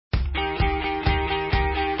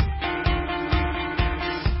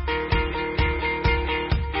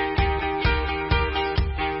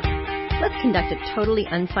conduct a totally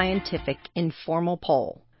unscientific, informal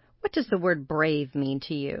poll. What does the word brave mean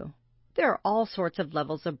to you? There are all sorts of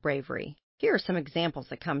levels of bravery. Here are some examples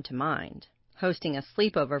that come to mind. Hosting a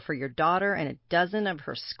sleepover for your daughter and a dozen of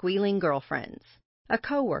her squealing girlfriends. A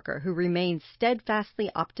coworker who remains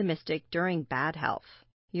steadfastly optimistic during bad health.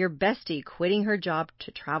 Your bestie quitting her job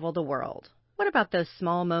to travel the world. What about those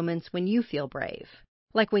small moments when you feel brave?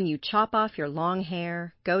 Like when you chop off your long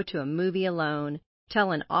hair, go to a movie alone,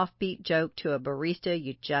 tell an offbeat joke to a barista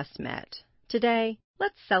you just met. Today,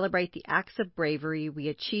 let's celebrate the acts of bravery we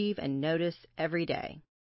achieve and notice every day.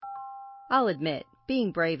 I'll admit,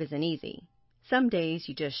 being brave isn't easy. Some days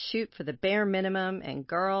you just shoot for the bare minimum, and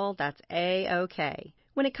girl, that's A-OK.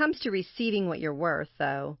 When it comes to receiving what you're worth,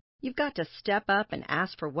 though, you've got to step up and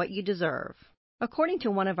ask for what you deserve. According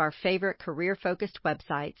to one of our favorite career-focused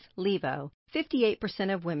websites, Levo,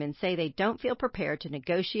 58% of women say they don't feel prepared to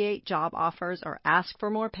negotiate job offers or ask for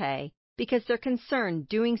more pay because they're concerned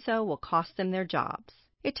doing so will cost them their jobs.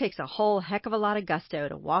 It takes a whole heck of a lot of gusto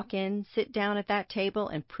to walk in, sit down at that table,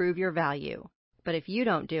 and prove your value. But if you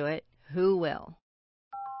don't do it, who will?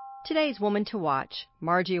 Today's Woman to Watch,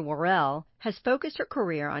 Margie Worrell, has focused her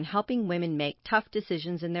career on helping women make tough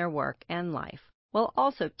decisions in their work and life, while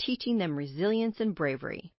also teaching them resilience and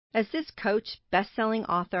bravery. As this coach, best-selling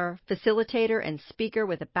author, facilitator, and speaker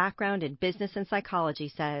with a background in business and psychology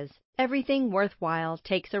says, everything worthwhile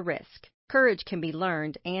takes a risk. Courage can be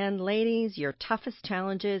learned, and ladies, your toughest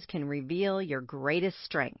challenges can reveal your greatest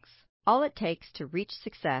strengths. All it takes to reach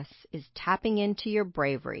success is tapping into your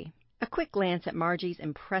bravery. A quick glance at Margie's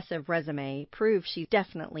impressive resume proves she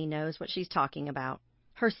definitely knows what she's talking about.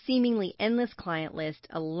 Her seemingly endless client list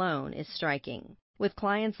alone is striking. With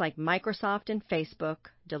clients like Microsoft and Facebook,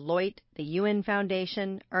 Deloitte, the UN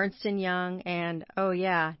Foundation, Ernst & Young, and, oh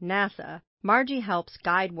yeah, NASA, Margie helps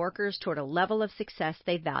guide workers toward a level of success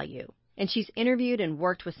they value. And she's interviewed and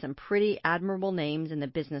worked with some pretty admirable names in the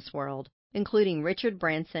business world, including Richard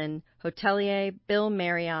Branson, hotelier Bill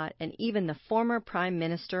Marriott, and even the former Prime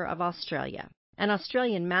Minister of Australia. An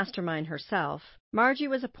Australian mastermind herself, Margie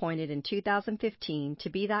was appointed in 2015 to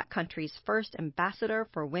be that country's first ambassador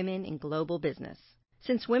for women in global business.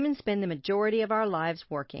 Since women spend the majority of our lives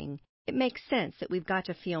working, it makes sense that we've got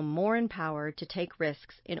to feel more empowered to take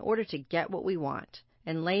risks in order to get what we want.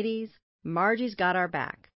 And ladies, Margie's got our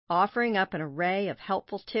back, offering up an array of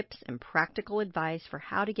helpful tips and practical advice for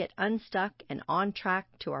how to get unstuck and on track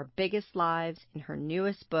to our biggest lives in her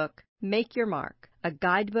newest book, Make Your Mark, a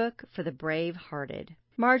guidebook for the brave-hearted.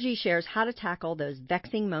 Margie shares how to tackle those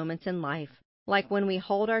vexing moments in life, like when we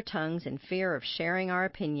hold our tongues in fear of sharing our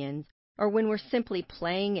opinions, or when we're simply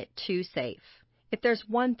playing it too safe. If there's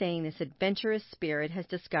one thing this adventurous spirit has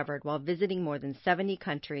discovered while visiting more than 70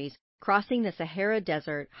 countries, crossing the Sahara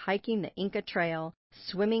Desert, hiking the Inca Trail,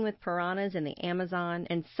 swimming with piranhas in the Amazon,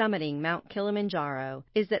 and summiting Mount Kilimanjaro,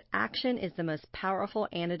 is that action is the most powerful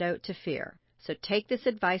antidote to fear. So take this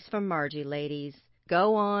advice from Margie, ladies.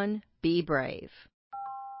 Go on, be brave.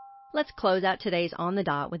 Let's close out today's On the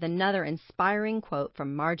Dot with another inspiring quote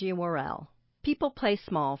from Margie Worrell. People play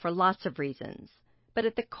small for lots of reasons, but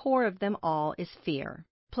at the core of them all is fear.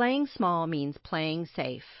 Playing small means playing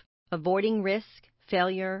safe, avoiding risk,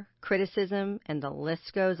 failure, criticism, and the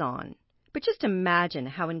list goes on. But just imagine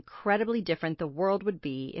how incredibly different the world would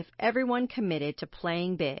be if everyone committed to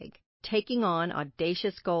playing big, taking on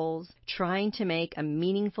audacious goals, trying to make a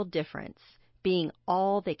meaningful difference, being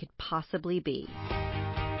all they could possibly be.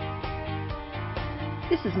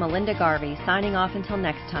 This is Melinda Garvey signing off until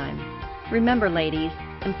next time. Remember, ladies,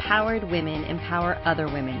 empowered women empower other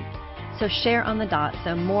women. So share On the Dot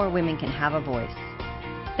so more women can have a voice.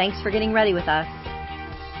 Thanks for getting ready with us.